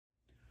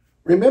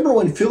Remember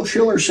when Phil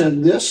Schiller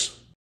said this?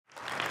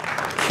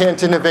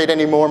 Can't innovate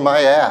anymore, my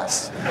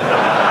ass.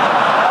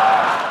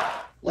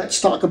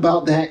 Let's talk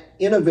about that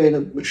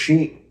innovative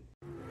machine.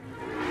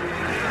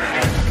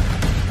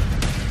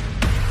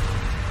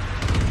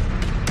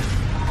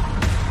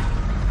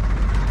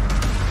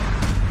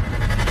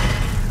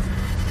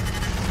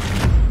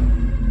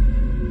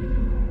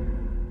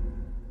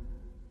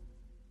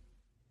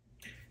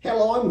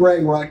 Hello, I'm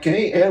Greg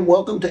Hrutkay, and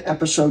welcome to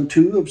episode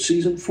 2 of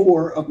season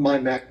 4 of my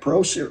Mac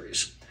Pro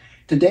series.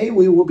 Today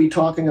we will be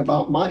talking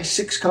about my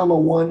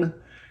 6,1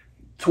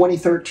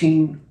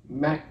 2013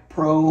 Mac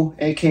Pro,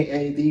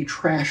 aka the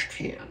trash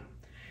can,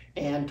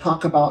 and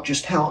talk about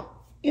just how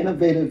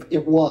innovative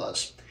it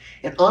was.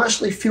 And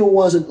honestly, Phil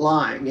wasn't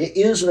lying. It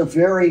is a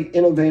very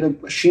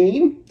innovative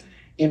machine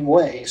in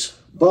ways,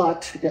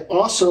 but it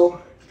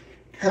also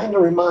kind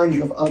of reminds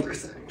you of other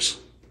things.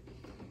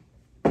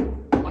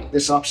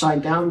 This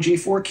upside down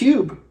G4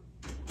 cube.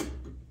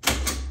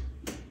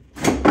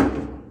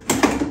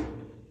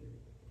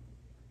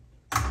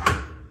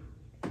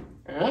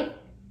 And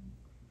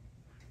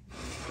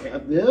we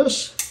have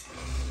this.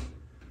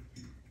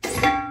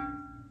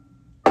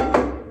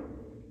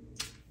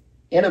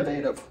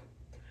 Innovative.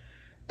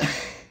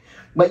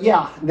 But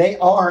yeah, they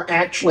are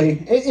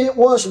actually, it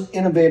was an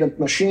innovative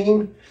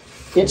machine.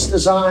 Its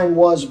design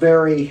was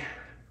very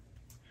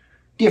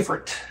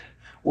different.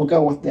 We'll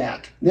go with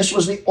that. This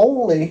was the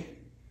only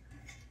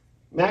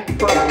Mac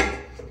Pro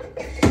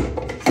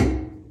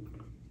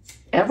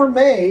ever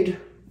made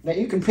that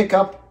you can pick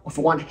up with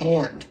one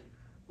hand,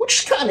 which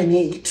is kind of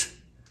neat,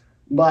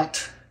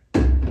 but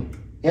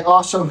it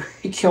also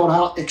killed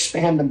out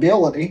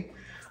expandability,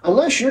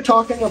 unless you're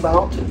talking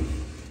about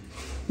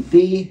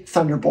the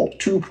Thunderbolt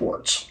 2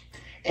 ports.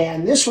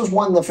 And this was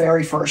one of the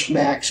very first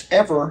Macs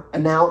ever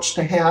announced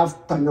to have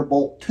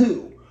Thunderbolt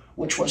 2.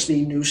 Which was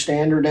the new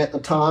standard at the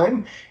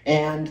time,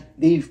 and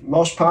the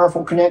most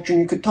powerful connection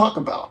you could talk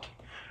about.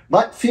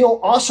 But Phil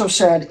also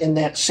said in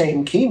that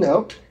same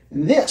keynote,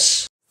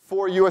 this.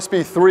 4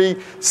 USB 3,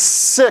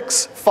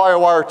 6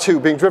 FireWire 2,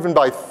 being driven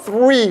by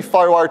 3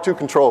 FireWire 2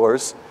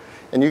 controllers.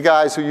 And you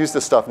guys who use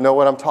this stuff know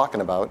what I'm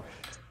talking about.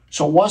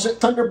 So was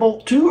it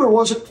Thunderbolt 2 or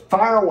was it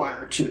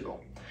FireWire 2?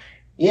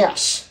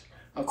 Yes,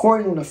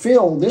 according to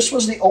Phil, this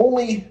was the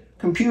only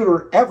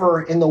computer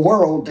ever in the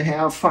world to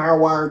have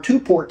FireWire 2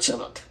 ports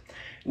in it.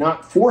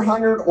 Not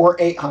 400 or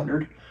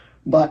 800,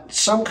 but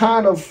some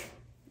kind of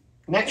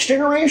next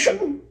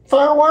generation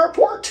FireWire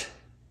port.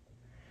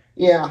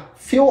 Yeah,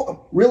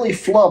 Phil really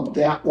flubbed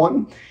that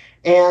one.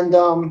 And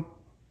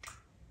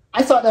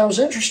I thought that was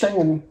interesting,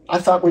 and I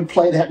thought we'd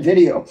play that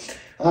video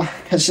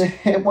because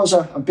it was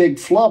a big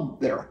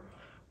flub there.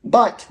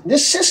 But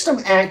this system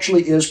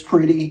actually is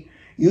pretty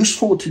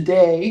useful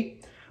today.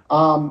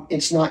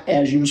 It's not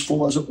as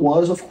useful as it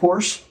was, of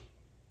course,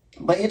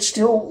 but it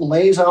still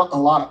lays out a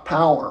lot of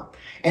power.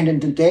 And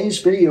in today's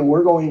video,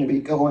 we're going to be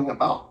going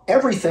about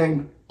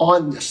everything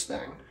on this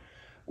thing.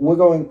 We're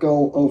going to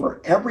go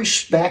over every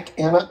spec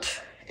in it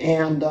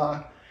and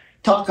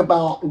talk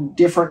about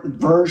different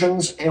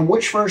versions and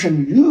which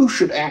version you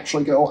should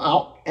actually go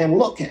out and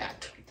look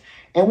at.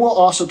 And we'll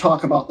also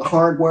talk about the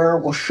hardware.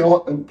 We'll show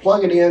it and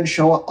plug it in,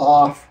 show it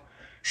off,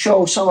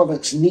 show some of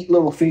its neat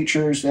little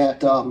features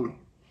that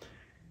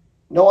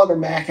no other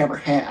Mac ever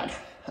had.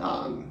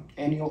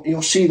 And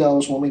you'll see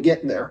those when we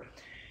get there.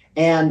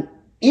 And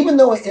even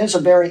though it is a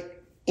very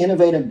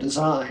innovative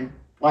design,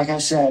 like I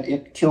said,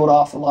 it killed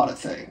off a lot of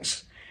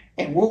things.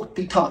 And we'll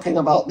be talking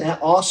about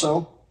that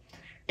also.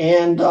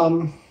 And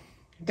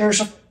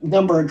there's a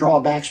number of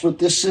drawbacks with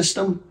this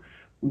system,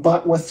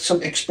 but with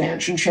some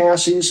expansion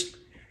chassis,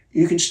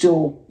 you can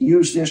still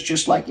use this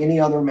just like any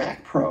other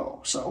Mac Pro.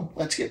 So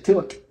let's get to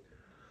it.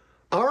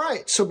 All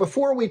right, so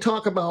before we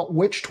talk about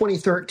which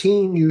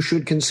 2013 you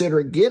should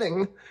consider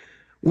getting,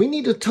 we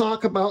need to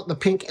talk about the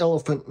pink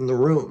elephant in the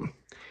room.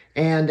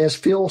 And as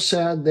Phil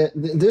said, that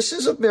this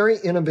is a very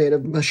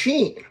innovative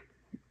machine,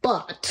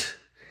 but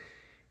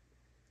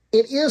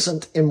it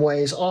isn't in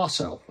ways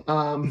also.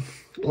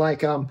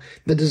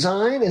 The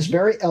design is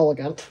very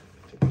elegant.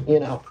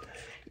 You know,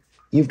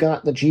 you've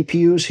got the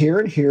GPUs here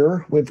and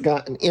here. We've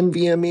got an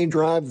NVMe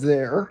drive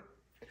there.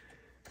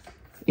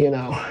 You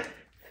know,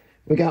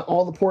 we got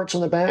all the ports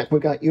on the back.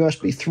 We've got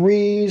USB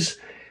 3s,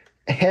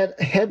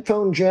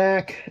 headphone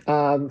jack,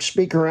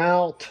 speaker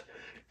out,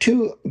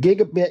 2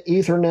 gigabit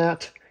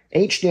Ethernet,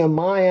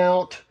 HDMI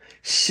out,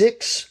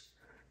 6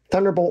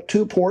 Thunderbolt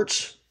 2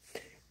 ports,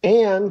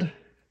 and,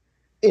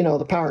 you know,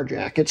 the power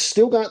jack. It's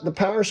still got the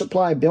power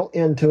supply built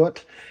into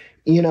it.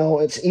 You know,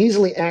 it's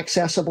easily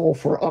accessible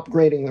for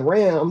upgrading the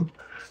RAM,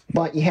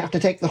 but you have to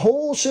take the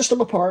whole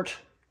system apart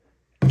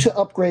to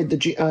upgrade the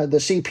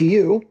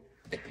CPU.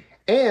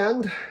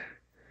 And,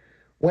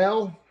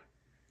 well,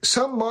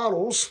 some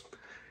models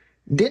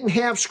didn't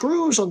have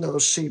screws on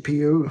those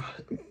CPU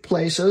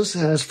places,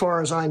 as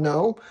far as I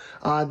know.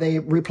 They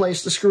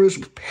replaced the screws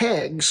with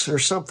pegs or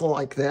something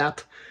like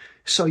that,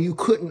 so you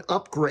couldn't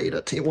upgrade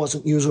it. It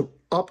wasn't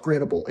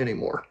upgradable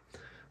anymore.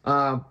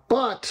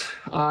 But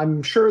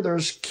I'm sure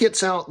there's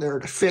kits out there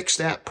to fix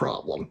that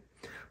problem.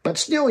 But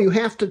still, you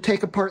have to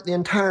take apart the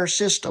entire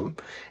system,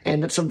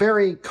 and it's a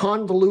very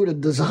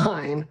convoluted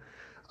design.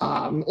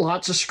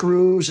 Lots of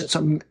screws. It's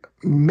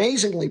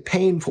amazingly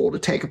painful to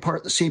take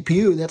apart the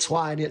CPU. That's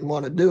why I didn't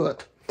want to do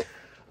it.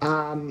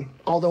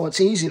 Although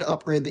it's easy to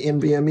upgrade the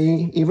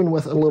NVMe, even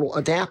with a little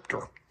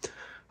adapter.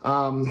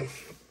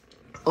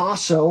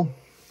 Also,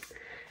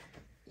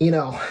 you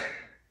know,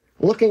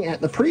 looking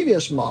at the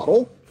previous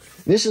model,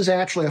 this is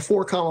actually a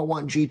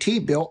 4,1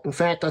 GT built. In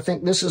fact, I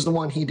think this is the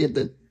one he did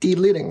the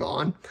delidding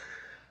on.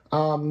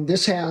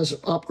 This has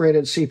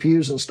upgraded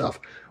CPUs and stuff.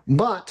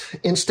 But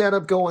instead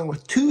of going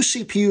with 2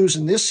 CPUs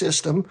in this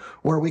system,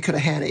 where we could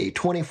have had a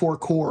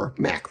 24-core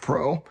Mac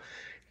Pro,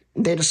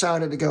 they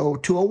decided to go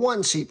to a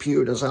 1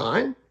 CPU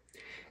design.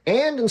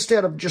 And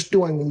instead of just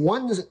doing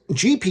 1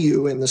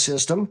 GPU in the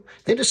system,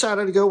 they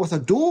decided to go with a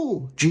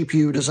dual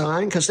GPU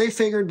design because they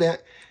figured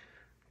that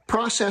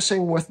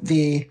processing with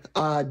the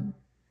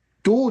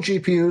dual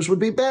GPUs would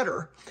be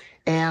better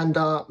and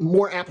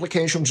more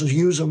applications would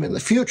use them in the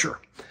future.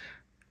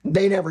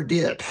 They never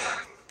did.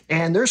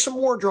 And there's some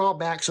more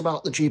drawbacks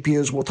about the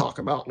GPUs we'll talk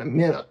about in a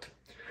minute.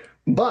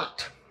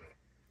 But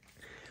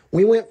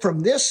we went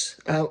from this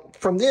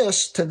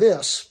to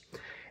this.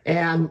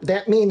 And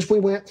that means we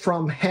went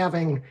from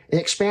having the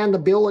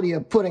expandability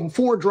of putting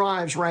 4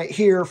 drives right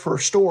here for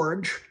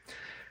storage,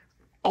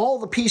 all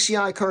the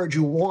PCI cards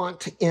you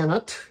want in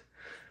it,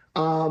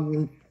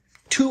 2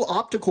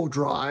 optical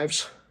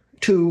drives,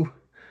 to,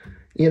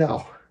 you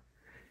know,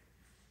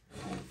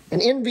 an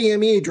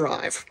NVMe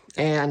drive,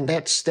 and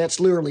that's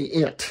literally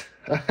it.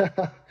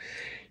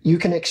 You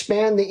can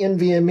expand the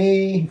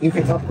NVMe, you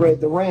can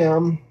upgrade the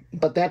RAM,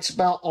 but that's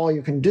about all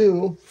you can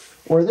do.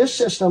 Where this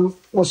system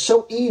was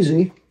so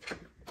easy,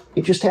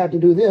 you just had to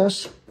do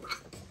this,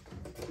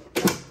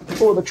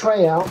 pull the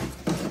tray out,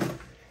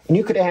 and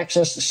you could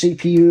access the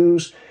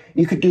CPUs.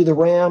 You could do the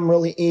RAM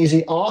really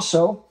easy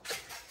also,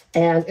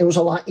 and it was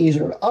a lot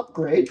easier to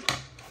upgrade.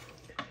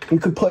 You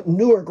could put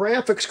newer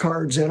graphics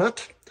cards in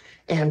it,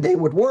 and they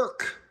would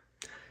work.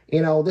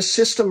 You know, this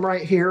system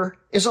right here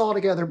is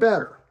altogether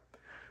better.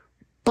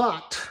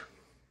 But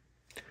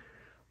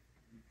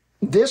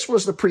this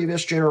was the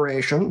previous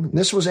generation.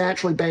 This was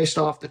actually based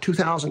off the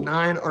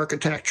 2009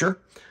 architecture.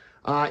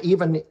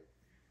 Even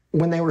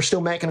when they were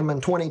still making them in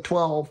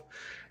 2012,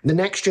 the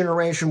next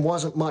generation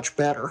wasn't much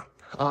better.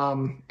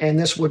 And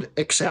this would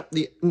accept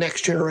the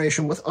next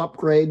generation with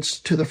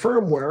upgrades to the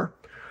firmware,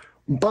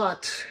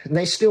 but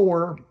they still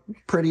were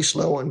pretty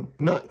slow and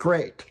not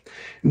great.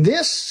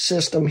 This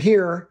system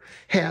here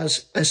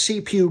has a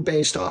CPU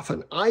based off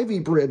an Ivy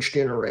Bridge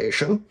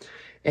generation,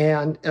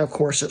 and of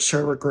course it's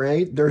server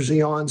grade. There's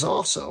Xeons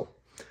also.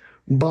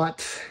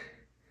 But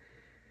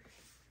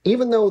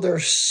even though they're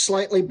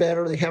slightly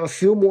better, they have a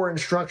few more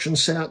instruction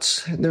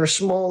sets, they're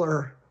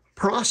smaller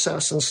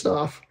process and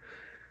stuff,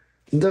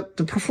 the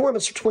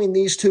performance between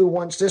these two,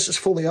 once this is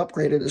fully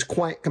upgraded, is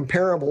quite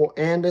comparable.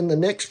 And in the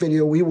next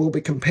video, we will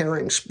be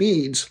comparing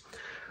speeds.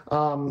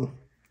 I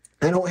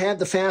don't have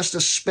the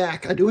fastest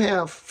spec. I do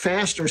have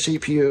faster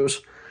CPUs,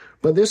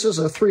 but this is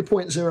a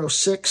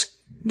 3.06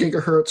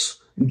 gigahertz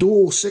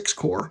dual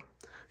 6-core.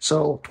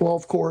 So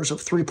 12 cores of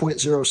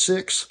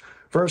 3.06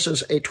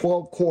 versus a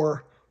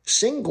 12-core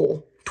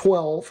single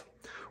 12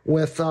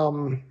 with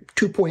 2.7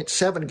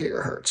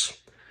 gigahertz.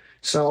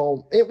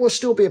 So it will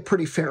still be a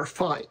pretty fair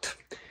fight.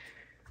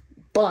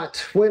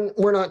 But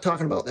we're not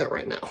talking about that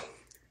right now.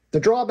 The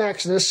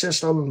drawbacks of this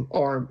system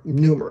are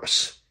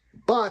numerous.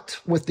 But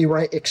with the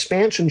right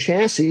expansion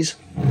chassis,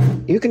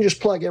 you can just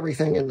plug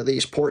everything into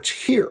these ports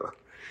here.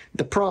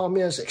 The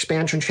problem is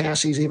expansion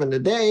chassis even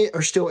today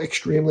are still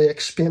extremely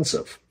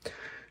expensive.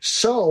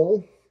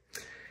 So,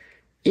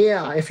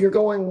 yeah, if you're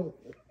going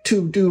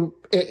to do,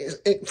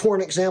 for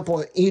an example,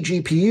 an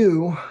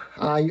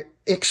eGPU,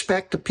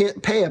 expect to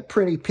pay a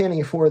pretty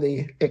penny for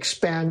the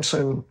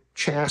expansion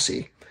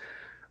chassis.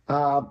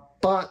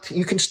 But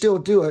you can still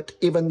do it,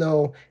 even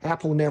though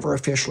Apple never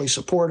officially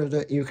supported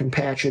it. You can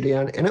patch it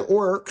in, and it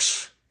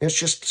works. It's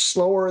just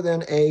slower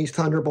than a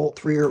Thunderbolt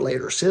 3 or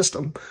later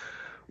system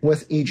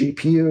with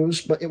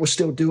eGPUs, but it will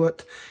still do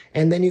it.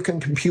 And then you can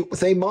compute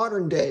with a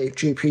modern-day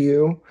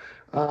GPU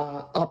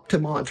up to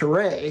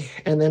Monterey.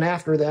 And then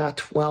after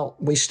that, well,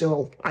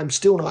 I'm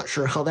still not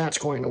sure how that's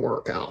going to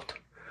work out.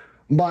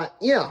 But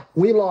yeah,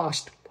 we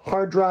lost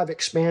hard drive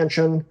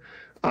expansion.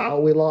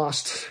 We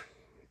lost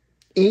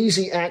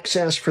easy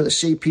access for the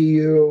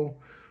CPU.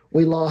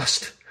 We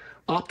lost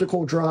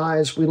optical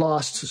drives. We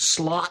lost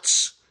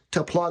slots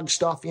to plug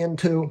stuff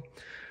into.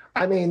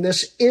 I mean,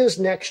 this is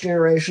next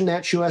generation.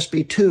 That's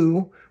USB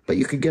 2, but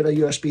you could get a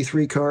USB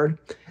 3 card.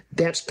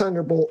 That's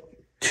Thunderbolt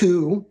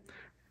 2.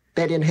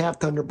 They didn't have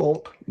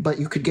Thunderbolt, but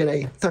you could get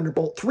a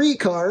Thunderbolt 3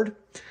 card.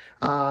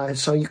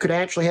 So you could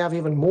actually have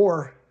even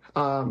more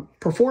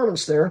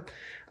performance there.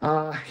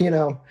 You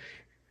know,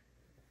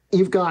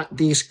 you've got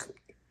these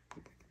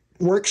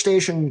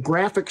workstation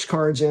graphics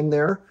cards in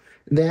there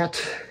that,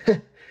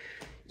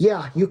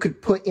 yeah, you could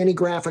put any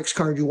graphics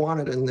card you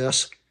wanted in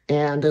this,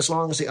 and as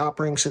long as the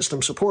operating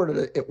system supported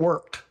it, it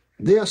worked.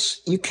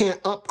 this you can't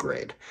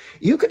upgrade.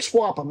 You could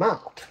swap them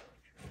out.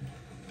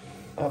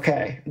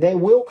 Okay, they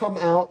will come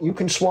out. You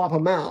can swap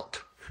them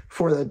out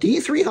for the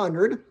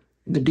D300,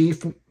 the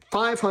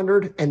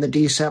D500, and the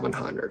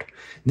D700.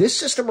 This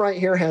system right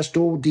here has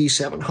dual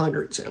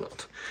D700s in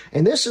it.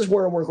 And this is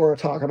where we're going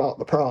to talk about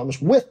the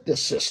problems with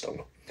this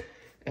system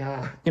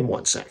in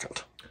 1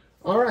 second.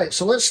 All right,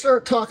 so let's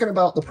start talking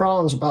about the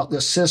problems about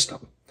this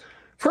system.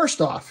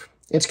 First off,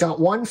 it's got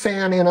one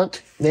fan in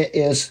it that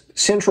is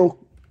centrally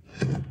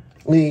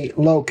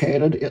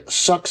located. It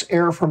sucks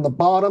air from the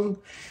bottom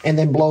and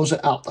then blows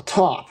it out the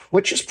top,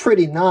 which is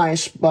pretty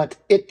nice, but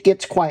it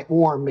gets quite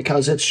warm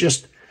because it's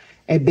just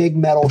a big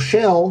metal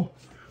shell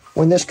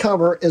when this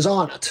cover is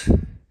on it.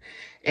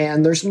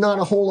 And there's not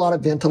a whole lot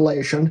of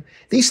ventilation.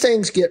 These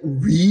things get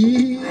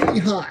really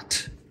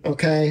hot,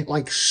 okay,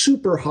 like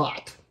super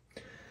hot,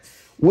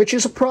 which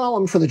is a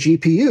problem for the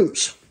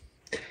GPUs.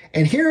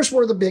 And here's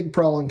where the big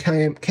problem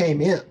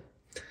came in.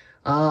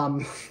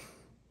 The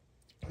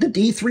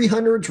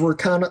D300s were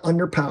kind of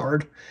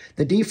underpowered.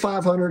 The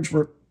D500s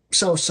were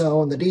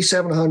so-so, and the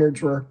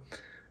D700s were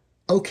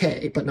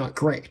okay, but not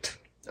great,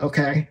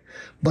 okay?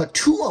 But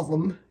two of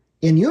them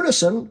in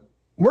unison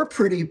were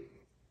pretty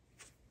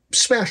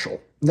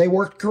special. They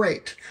worked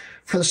great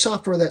for the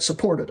software that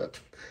supported it.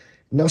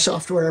 No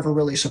software ever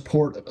really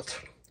supported it.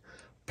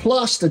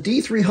 Plus, the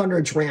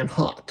D300s ran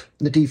hot.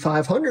 The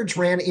D500s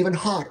ran even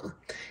hotter.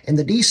 And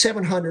the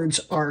D700s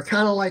are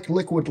kind of like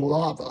liquid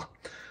lava.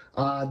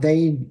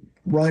 They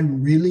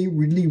run really,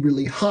 really,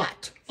 really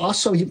hot.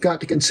 Also, you've got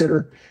to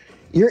consider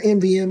your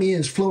NVMe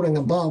is floating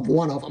above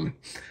one of them.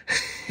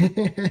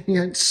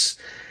 It's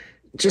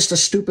just a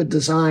stupid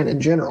design in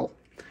general.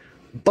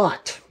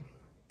 But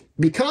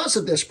because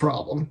of this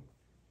problem,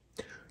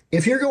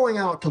 if you're going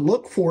out to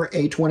look for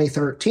a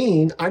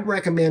 2013, I'd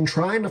recommend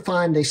trying to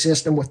find a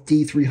system with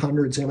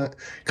D300s in it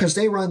because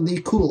they run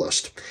the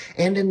coolest.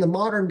 And in the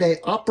modern day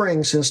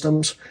operating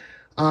systems,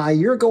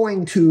 you're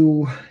going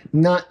to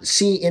not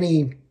see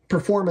any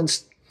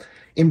performance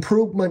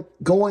improvement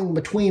going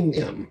between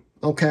them,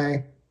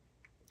 okay?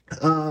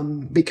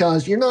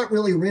 Because you're not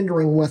really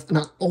rendering with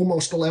an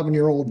almost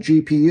 11-year-old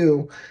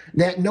GPU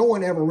that no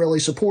one ever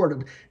really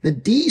supported. The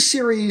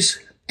D-Series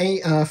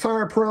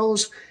Fire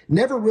Pros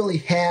never really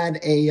had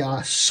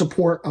a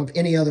support of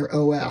any other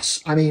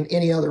OS. I mean,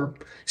 any other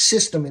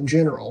system in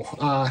general.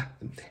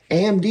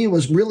 AMD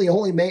was really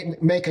only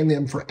making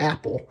them for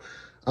Apple.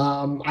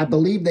 I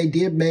believe they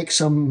did make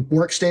some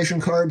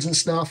workstation cards and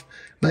stuff,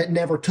 but it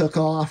never took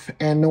off,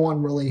 and no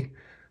one really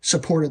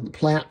supported the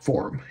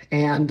platform.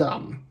 And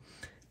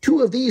two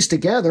of these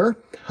together,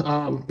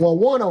 well,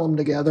 one of them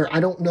together,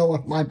 I don't know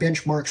if my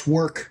benchmarks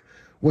work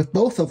with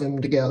both of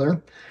them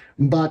together,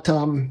 but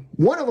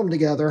one of them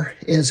together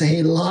is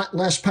a lot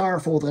less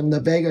powerful than the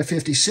Vega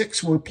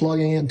 56 we're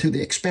plugging into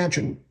the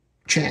expansion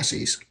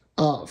chassis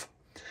of.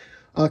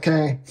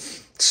 Okay,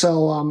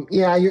 so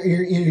yeah,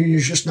 you're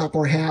just not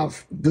going to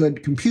have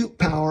good compute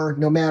power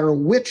no matter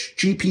which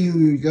GPU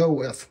you go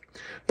with.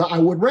 But I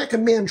would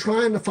recommend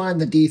trying to find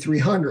the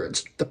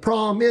D300s. The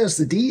problem is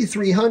the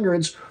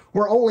D300s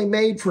were only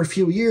made for a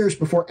few years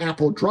before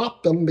Apple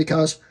dropped them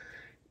because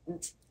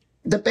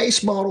the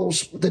base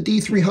models, the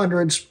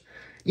D300s,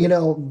 you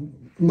know,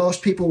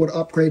 most people would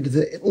upgrade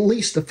to at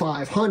least the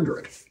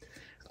 500.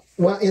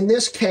 Well, in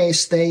this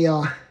case, they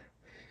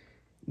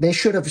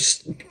should have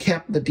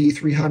kept the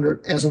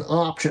D300 as an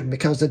option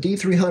because the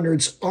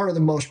D300s are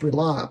the most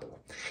reliable.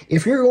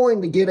 If you're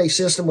going to get a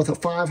system with a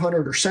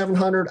 500 or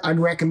 700, I'd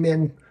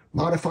recommend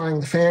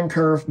modifying the fan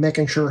curve,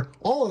 making sure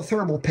all the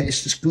thermal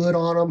paste is good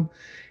on them,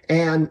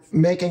 and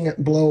making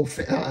it blow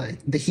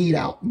the heat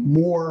out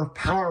more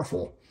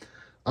powerful.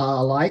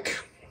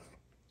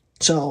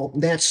 So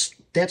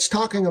that's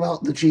talking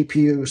about the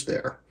GPUs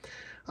there.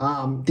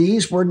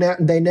 These were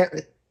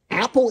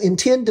Apple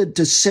intended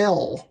to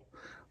sell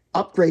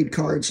upgrade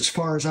cards, as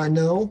far as I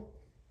know.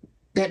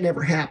 That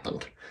never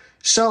happened.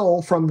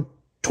 So from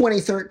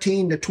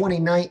 2013 to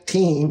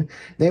 2019,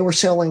 they were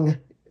selling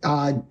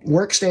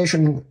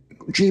workstation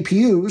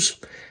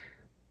GPUs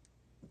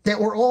that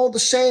were all the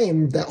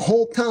same that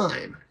whole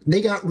time.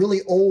 They got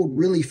really old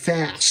really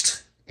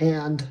fast,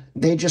 and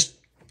they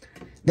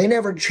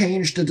never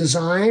changed the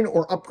design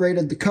or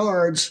upgraded the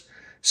cards,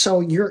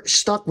 so you're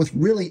stuck with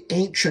really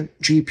ancient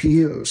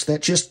GPUs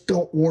that just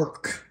don't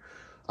work.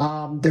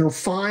 They're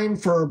fine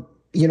for,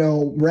 you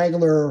know,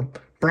 regular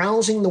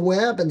browsing the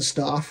web and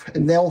stuff,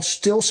 and they'll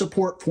still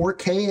support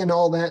 4K and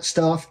all that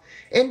stuff,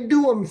 and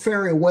do them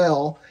very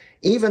well.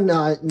 Even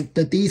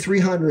the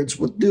D300s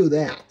would do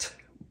that.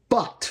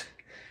 But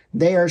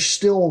they are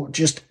still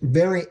just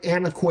very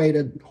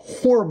antiquated,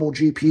 horrible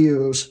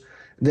GPUs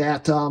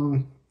that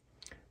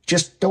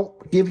just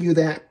don't give you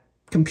that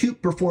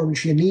compute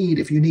performance you need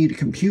if you need to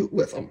compute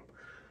with them.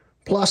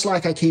 Plus,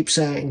 like I keep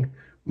saying,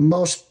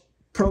 most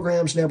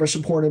programs never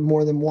supported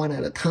more than one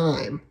at a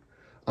time.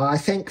 I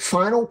think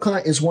Final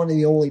Cut is one of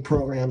the only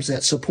programs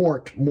that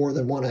support more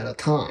than one at a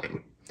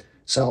time.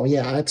 So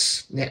yeah,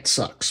 that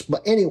sucks.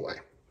 But anyway,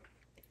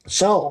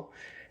 so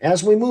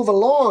as we move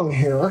along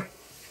here,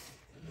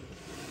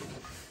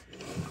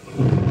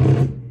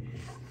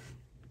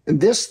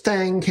 This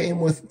thing came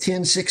with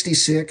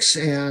 1066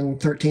 and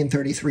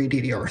 1333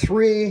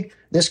 DDR3.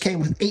 This came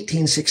with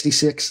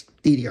 1866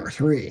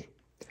 DDR3.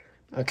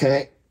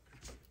 Okay,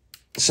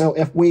 so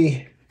if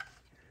we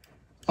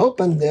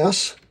open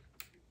this,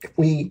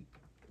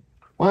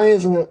 why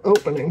isn't it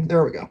opening?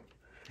 There we go.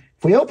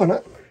 If we open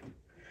it,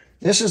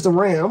 this is the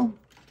RAM,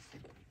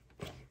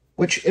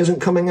 which isn't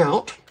coming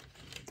out.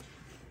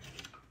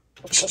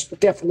 This is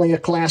definitely a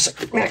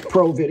classic Mac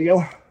Pro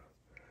video.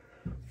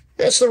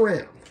 That's the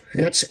RAM.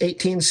 It's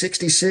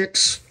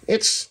 1866.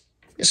 It's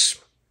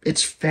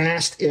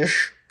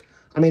fast-ish.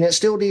 I mean, it's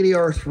still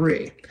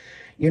DDR3.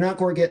 You're not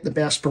going to get the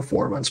best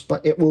performance,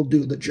 but it will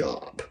do the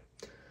job.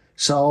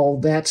 So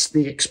that's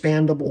the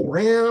expandable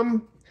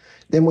RAM.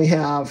 Then we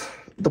have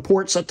the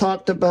ports I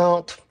talked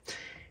about.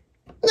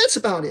 That's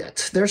about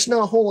it. There's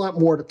not a whole lot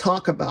more to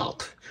talk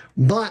about.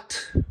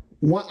 But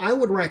what I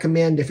would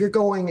recommend if you're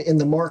going in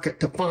the market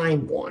to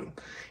find one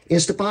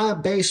is to buy a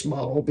base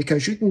model,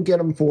 because you can get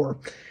them for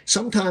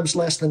sometimes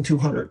less than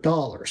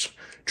 $200.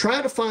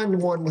 Try to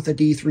find one with a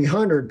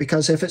D300,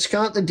 because if it's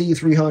got the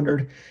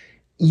D300,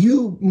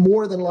 you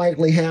more than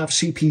likely have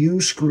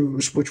CPU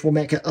screws, which will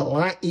make it a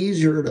lot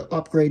easier to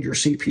upgrade your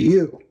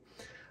CPU,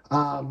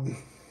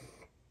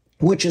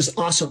 which is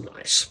also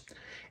nice.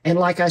 And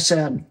like I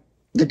said,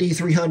 the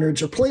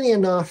D300s are plenty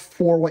enough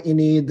for what you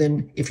need.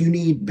 Then if you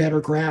need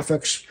better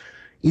graphics,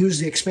 use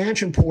the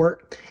expansion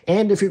port.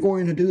 And if you're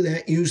going to do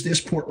that, use this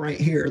port right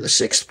here. The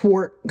 6th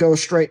port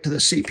goes straight to the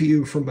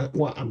CPU from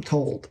what I'm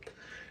told.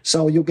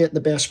 So you'll get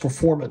the best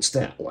performance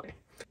that way.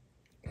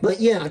 But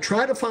yeah,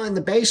 try to find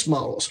the base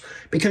models,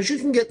 because you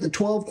can get the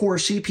 12-core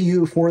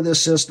CPU for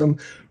this system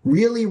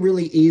really,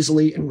 really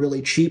easily and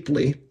really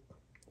cheaply.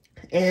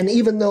 And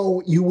even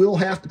though you will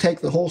have to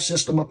take the whole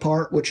system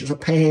apart, which is a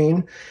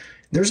pain,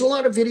 there's a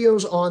lot of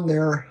videos on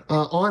there,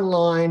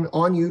 online,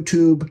 on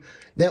YouTube,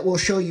 that will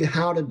show you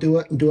how to do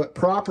it and do it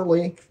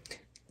properly.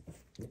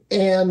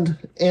 And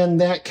in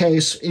that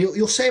case,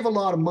 you'll save a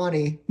lot of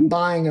money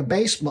buying a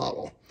base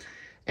model.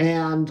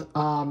 And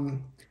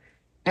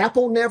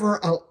Apple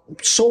never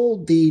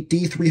sold the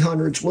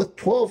D300s with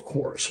 12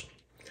 cores.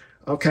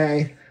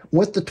 Okay,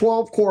 with the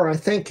 12 core, I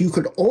think you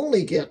could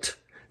only get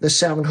the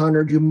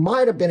 700. You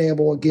might have been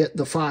able to get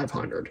the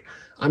 500.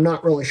 I'm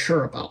not really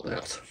sure about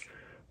that.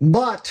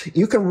 But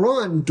you can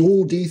run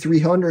dual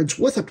D300s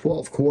with a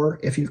 12 core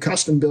if you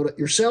custom build it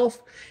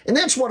yourself. And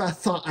that's what I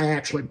thought I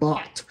actually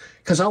bought,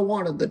 because I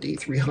wanted the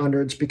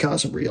D300s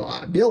because of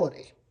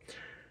reliability.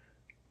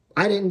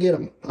 I didn't get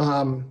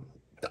them.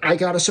 I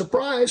got a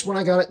surprise when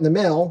I got it in the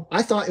mail.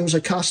 I thought it was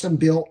a custom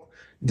built.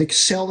 The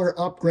seller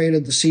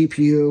upgraded the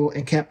CPU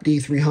and kept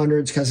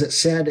D300s because it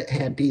said it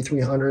had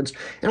D300s.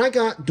 And I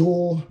got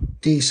dual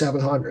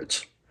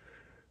D700s.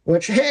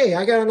 Which, hey,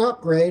 I got an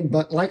upgrade,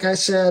 but like I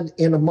said,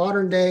 in a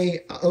modern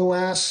day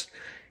OS,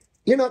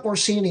 you're not going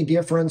to see any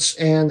difference,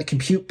 and the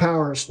compute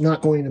power is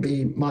not going to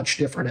be much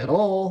different at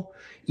all.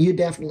 You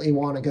definitely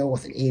want to go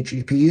with an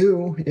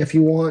eGPU if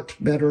you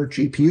want better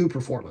GPU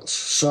performance.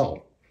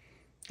 So,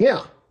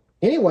 yeah.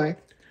 Anyway,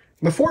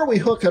 before we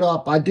hook it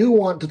up, I do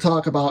want to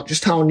talk about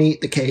just how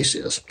neat the case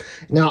is.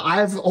 Now,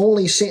 I've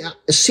only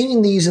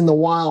seen these in the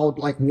wild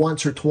like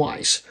once or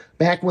twice,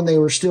 back when they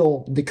were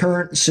still the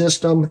current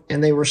system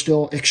and they were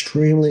still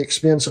extremely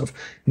expensive.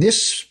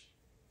 This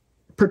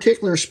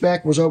particular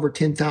spec was over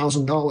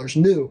 $10,000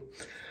 new.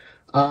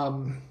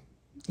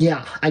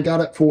 Yeah, I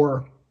got it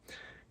for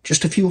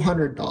just a few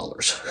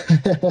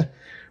 $100s.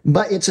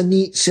 But it's a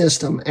neat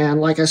system, and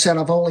like I said,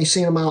 I've only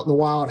seen them out in the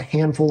wild a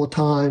handful of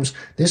times.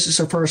 This is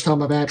the first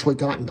time I've actually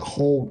gotten to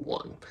hold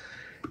one,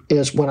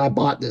 is when I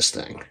bought this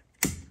thing.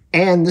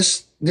 And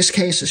this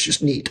case is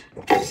just neat.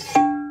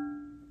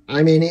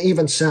 I mean, it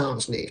even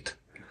sounds neat.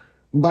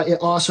 But it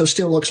also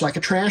still looks like a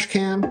trash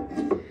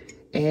can,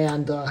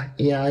 and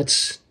yeah,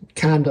 it's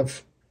kind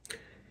of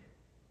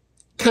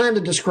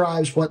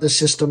describes what the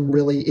system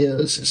really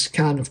is. It's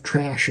kind of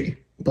trashy,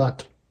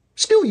 but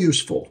still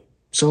useful.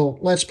 So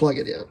let's plug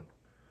it in.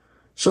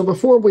 So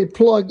before we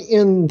plug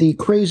in the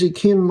crazy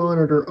kin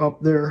monitor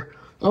up there,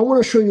 I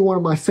want to show you one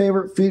of my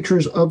favorite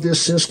features of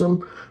this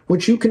system,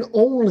 which you can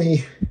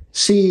only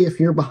see if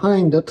you're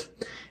behind it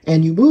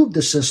and you move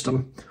the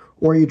system,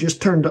 or you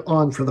just turned it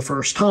on for the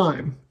first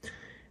time.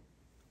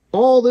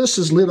 All this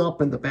is lit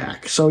up in the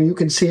back, so you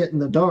can see it in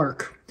the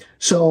dark.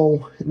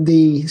 So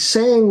the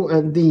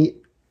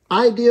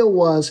idea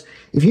was,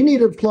 if you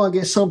needed to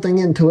plug something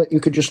into it, you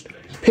could just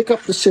pick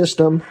up the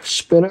system,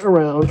 spin it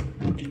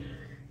around,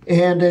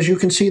 and as you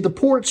can see, the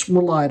ports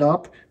will light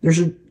up. There's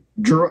a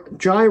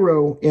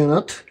gyro in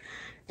it,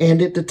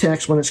 and it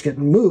detects when it's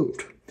getting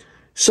moved.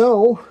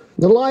 So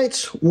the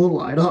lights will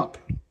light up,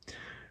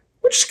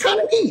 which is kind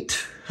of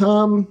neat.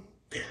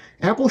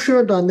 Apple should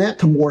have done that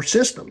to more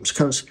systems,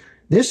 because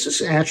this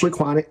is actually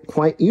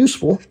quite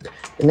useful.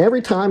 And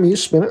every time you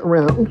spin it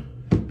around,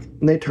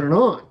 they turn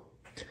on.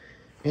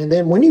 And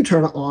then when you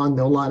turn it on,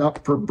 they'll light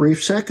up for a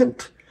brief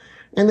second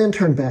and then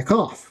turn back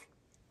off.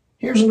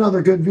 Here's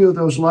another good view of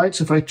those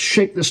lights. If I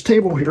shake this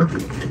table here,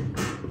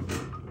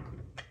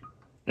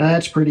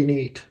 that's pretty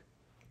neat.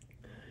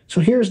 So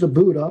here's the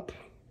boot up.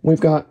 We've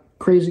got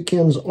Crazy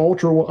Ken's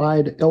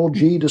ultra-wide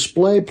LG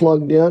display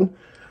plugged in,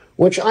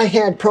 which I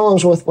had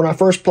problems with when I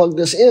first plugged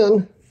this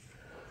in,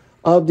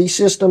 of the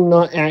system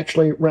not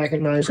actually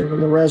recognizing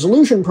the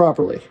resolution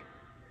properly.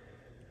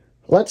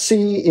 Let's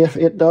see if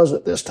it does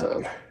it this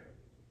time.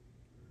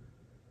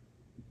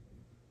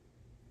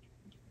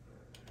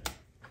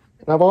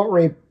 And I've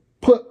already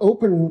put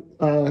Open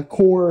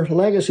Core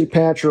Legacy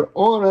Patcher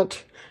on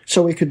it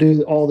so we could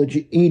do all the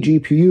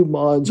eGPU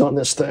mods on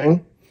this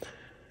thing.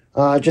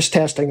 Just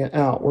testing it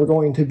out. We're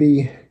going to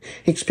be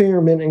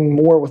experimenting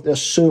more with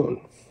this soon.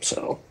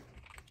 So,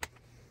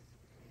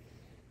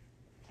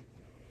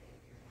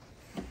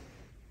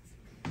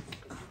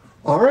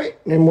 all right,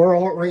 and we're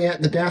already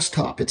at the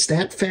desktop. It's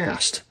that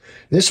fast.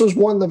 This was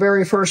one of the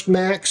very first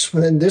Macs,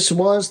 and this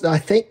was, I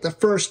think, the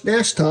first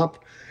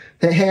desktop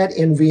that had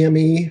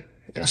NVMe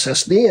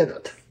SSD in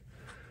it.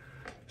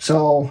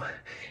 So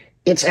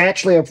it's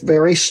actually a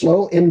very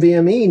slow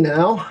NVMe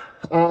now,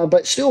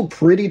 but still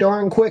pretty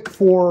darn quick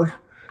for,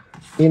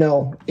 you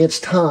know, its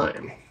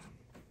time.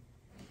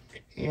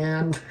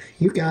 And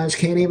you guys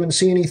can't even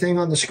see anything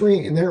on the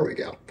screen. There we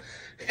go.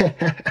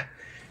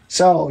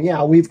 So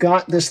yeah, we've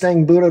got this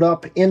thing booted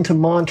up into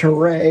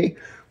Monterey,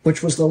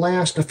 which was the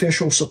last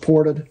official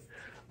supported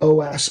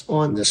OS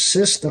on the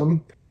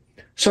system.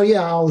 So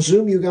yeah, I'll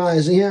zoom you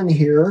guys in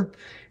here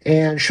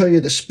and show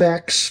you the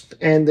specs,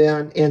 and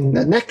then in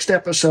the next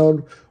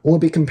episode we'll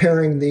be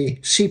comparing the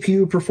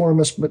CPU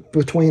performance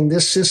between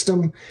this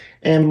system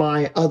and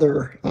my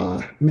other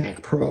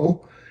Mac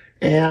Pro,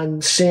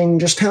 and seeing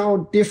just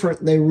how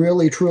different they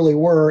really truly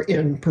were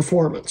in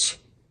performance.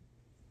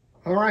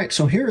 Alright,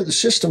 so here are the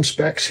system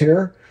specs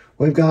here.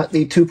 We've got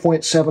the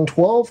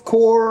 2.712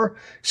 core,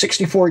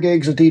 64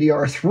 gigs of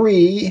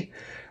DDR3,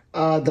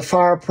 the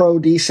FirePro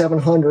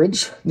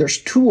D700s. There's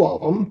two of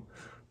them,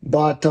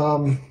 but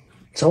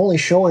it's only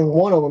showing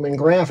one of them in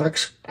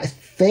graphics. I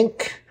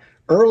think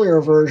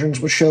earlier versions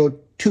would show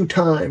 2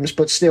 times,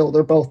 but still,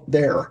 they're both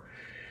there.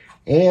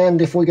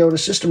 And if we go to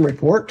System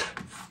Report,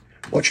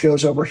 which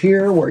goes over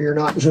here where you're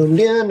not zoomed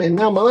in, and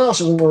now my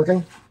mouse isn't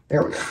working.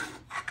 There we go.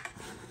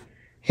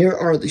 Here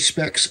are the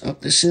specs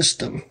of the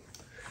system.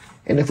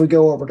 And if we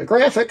go over to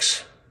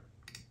graphics,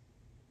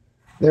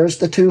 there's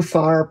the 2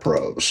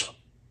 FirePros.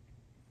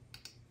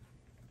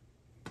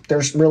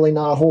 There's really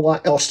not a whole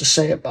lot else to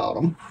say about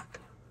them.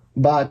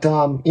 But,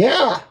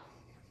 yeah.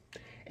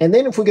 And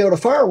then if we go to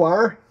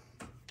FireWire,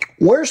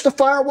 where's the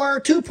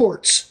FireWire 2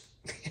 ports?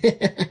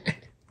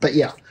 But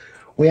yeah,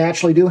 we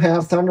actually do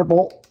have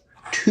Thunderbolt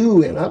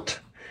 2 in it.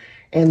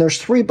 And there's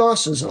 3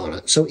 buses on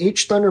it. So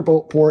each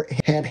Thunderbolt port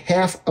had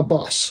half a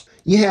bus.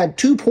 You had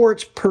 2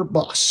 ports per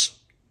bus,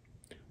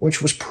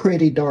 which was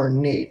pretty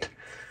darn neat.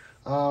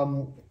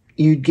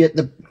 You'd get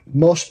the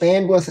most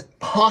bandwidth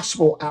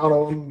possible out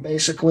of them,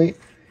 basically.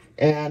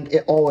 And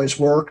it always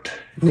worked.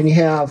 And then you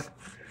have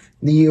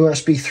the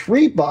USB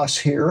 3 bus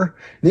here.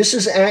 This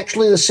is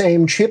actually the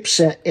same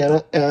chipset in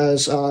it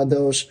as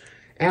those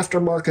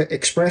aftermarket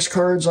express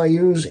cards I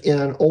use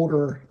in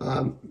older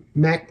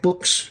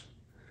MacBooks.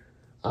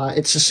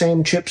 It's the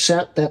same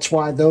chipset. That's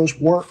why those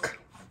work.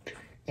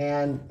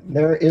 And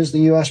there is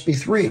the USB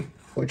 3,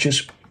 which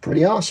is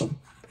pretty awesome.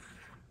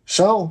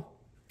 So,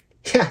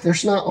 yeah,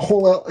 there's not a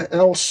whole lot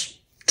else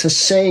to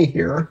say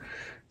here.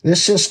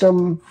 This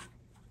system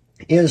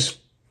is,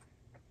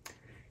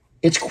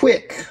 it's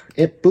quick,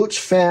 it boots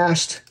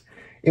fast,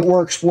 it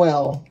works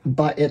well,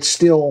 but it's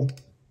still,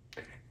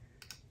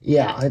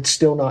 yeah, it's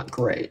still not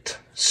great.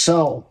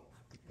 So,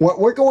 what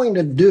we're going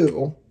to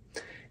do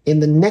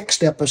in the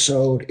next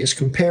episode is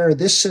compare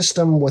this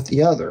system with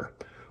the other,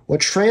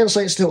 which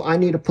translates to I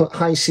need to put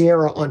High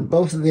Sierra on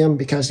both of them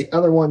because the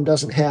other one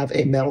doesn't have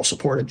a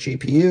metal-supported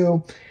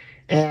GPU,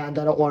 and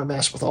I don't want to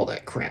mess with all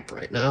that crap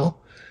right now.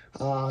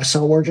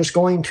 So we're just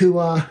going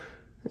to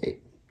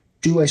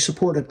do a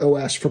supported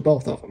OS for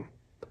both of them.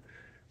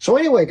 So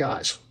anyway,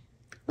 guys,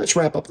 let's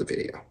wrap up the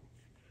video.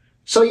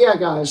 So yeah,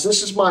 guys,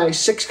 this is my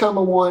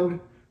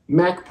 6,1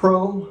 Mac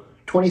Pro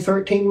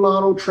 2013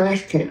 model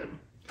trash can.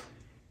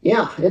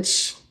 Yeah,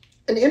 it's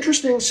an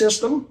interesting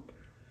system.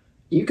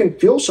 You can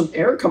feel some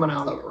air coming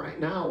out of it right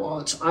now while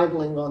it's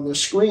idling on this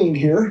screen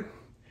here.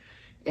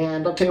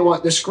 And I'll tell you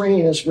what, this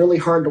screen is really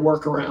hard to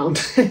work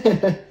around.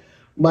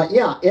 But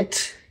yeah,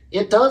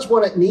 it does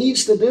what it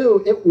needs to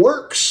do. It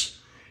works.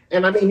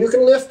 And I mean, you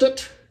can lift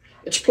it.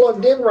 It's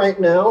plugged in right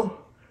now.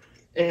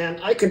 And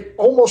I could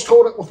almost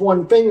hold it with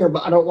one finger,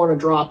 but I don't want to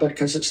drop it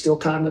because it's still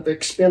kind of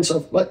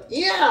expensive. But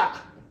yeah.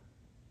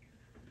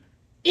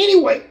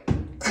 Anyway,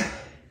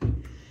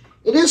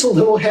 it is a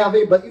little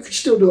heavy, but you can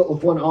still do it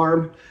with one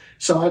arm.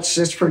 So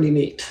it's pretty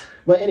neat.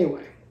 But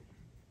anyway,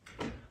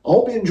 I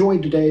hope you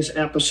enjoyed today's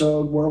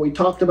episode where we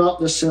talked about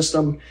this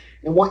system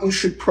and what you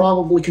should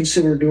probably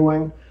consider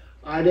doing.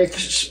 I'd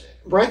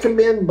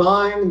recommend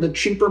buying the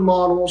cheaper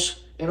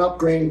models and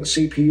upgrading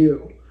the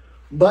CPU.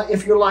 But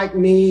if you're like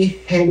me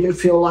and you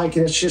feel like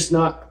it's just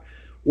not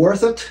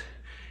worth it,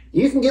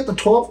 you can get the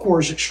 12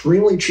 cores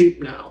extremely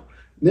cheap now.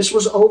 This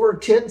was over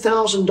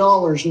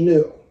 $10,000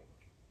 new.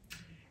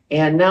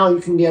 And now you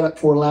can get it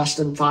for less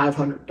than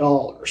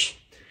 $500.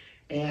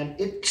 And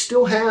it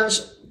still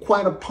has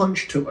quite a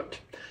punch to it.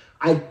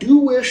 I do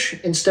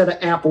wish instead of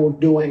Apple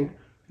doing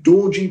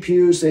dual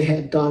GPUs, they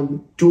had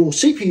done dual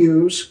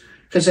CPUs,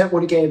 because that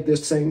would have gave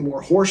this thing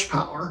more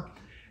horsepower.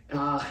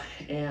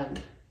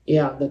 And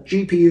yeah, the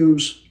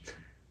GPUs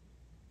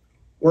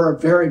were a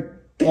very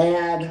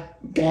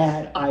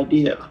bad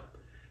idea.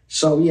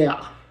 So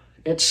yeah,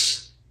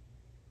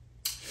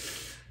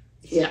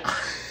 yeah.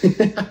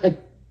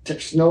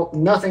 There's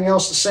nothing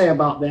else to say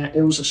about that.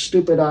 It was a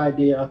stupid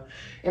idea,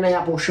 and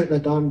Apple shouldn't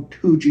have done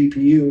 2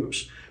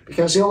 GPUs,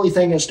 because the only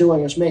thing it's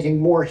doing is making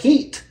more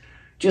heat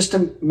just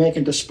to make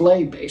a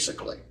display,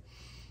 basically.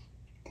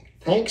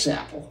 Thanks,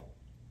 Apple.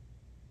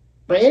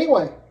 But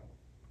anyway,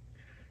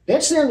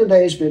 that's the end of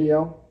today's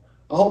video.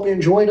 I hope you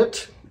enjoyed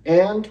it,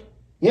 and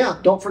yeah,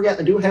 don't forget,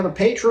 I do have a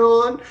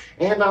Patreon,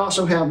 and I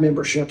also have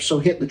memberships, so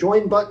hit the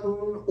join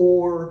button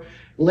or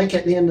link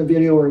at the end of the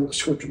video or in the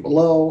description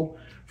below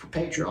for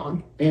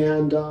Patreon,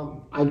 and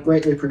I'd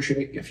greatly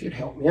appreciate if you'd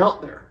help me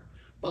out there.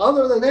 But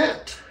other than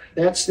that,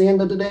 that's the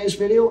end of today's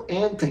video,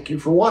 and thank you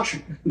for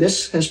watching.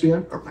 This has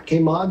been a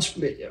Hrutkay Mods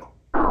video.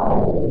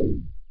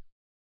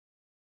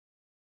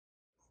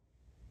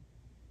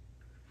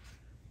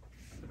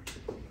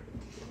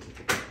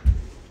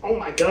 Oh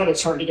my god,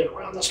 it's hard to get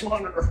around this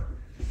monitor.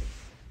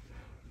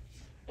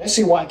 I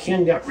see why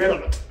Ken got rid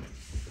of it.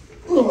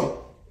 Ugh.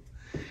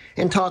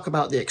 And talk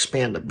about the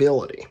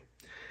expandability.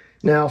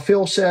 Now,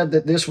 Phil said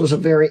that this was a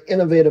very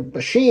innovative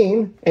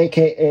machine,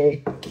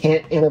 aka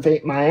can't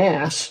innovate my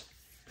ass.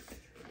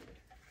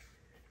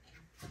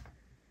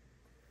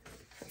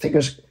 I think it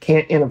was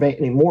can't innovate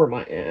anymore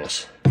my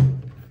ass.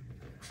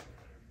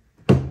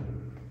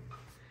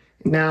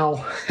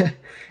 Now,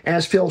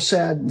 as Phil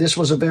said, this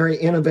was a very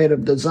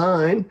innovative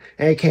design,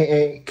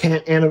 aka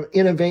can't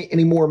innovate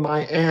anymore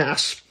my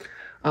ass.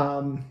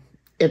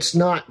 It's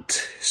not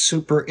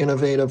super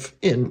innovative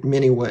in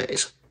many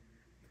ways.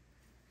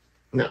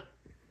 No.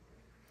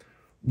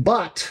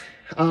 But,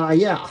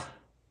 yeah.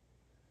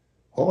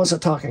 What was it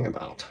talking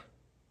about?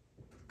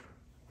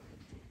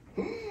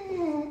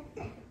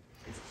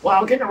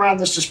 Wow, getting around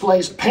this display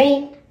is a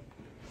pain.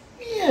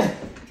 Yeah.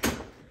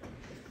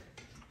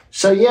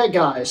 So yeah,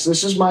 guys,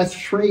 this is my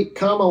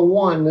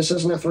 3,1. This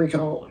isn't a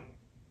 3,1.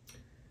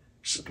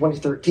 It's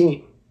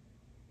 2013.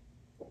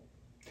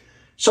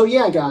 So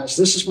yeah, guys,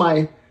 this is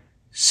my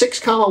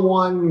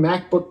 6,1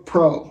 MacBook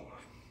Pro.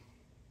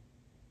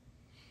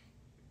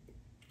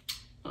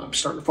 I'm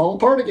starting to fall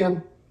apart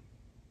again.